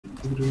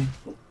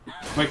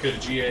Might get a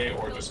GA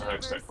or just a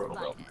Hextech Proto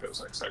Belt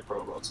because Hextech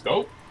Proto Belts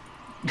go.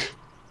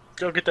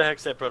 Go get the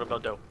Hextech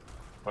Protobell dough.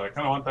 But I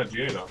kind of want that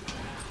GA though.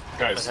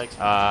 Guys.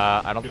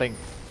 I don't think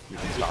you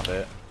can stop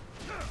it.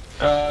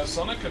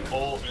 Sonic can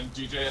ult and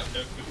DJ,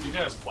 if DJ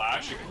has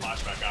flash, he can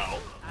flash back out.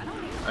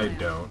 I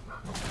don't.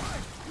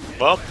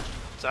 Well,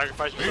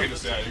 sacrifice You can yourself.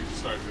 just, yeah, you can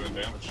start doing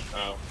damage.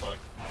 Oh, fuck.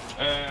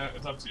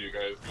 It's up to you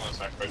guys. If you want to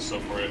sacrifice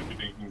stuff for it, if you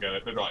think you can get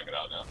it. They're drawing it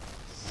out now.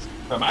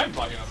 I haven't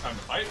bought you enough time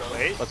to fight though.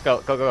 Wait. Let's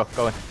go, go in.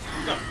 Go.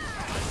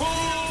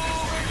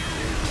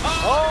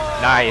 Oh!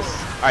 Nice.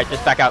 Alright,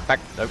 just back out,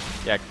 nope.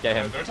 Yeah, get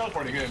him. They're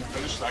teleporting in.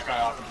 Finish that guy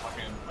off and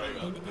fucking. There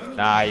you go.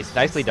 Nice,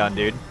 nicely done,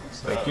 dude.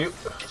 Thank you.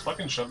 Just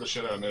fucking shove the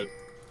shit out of mid.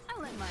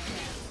 I'll let my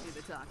hands do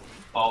the talking.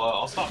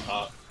 I'll stop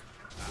top.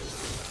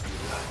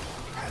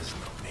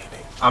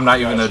 I'm not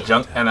even a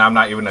I'm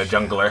not even a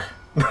jungler.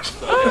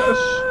 So, yeah,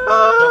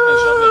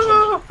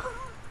 shove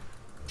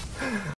it.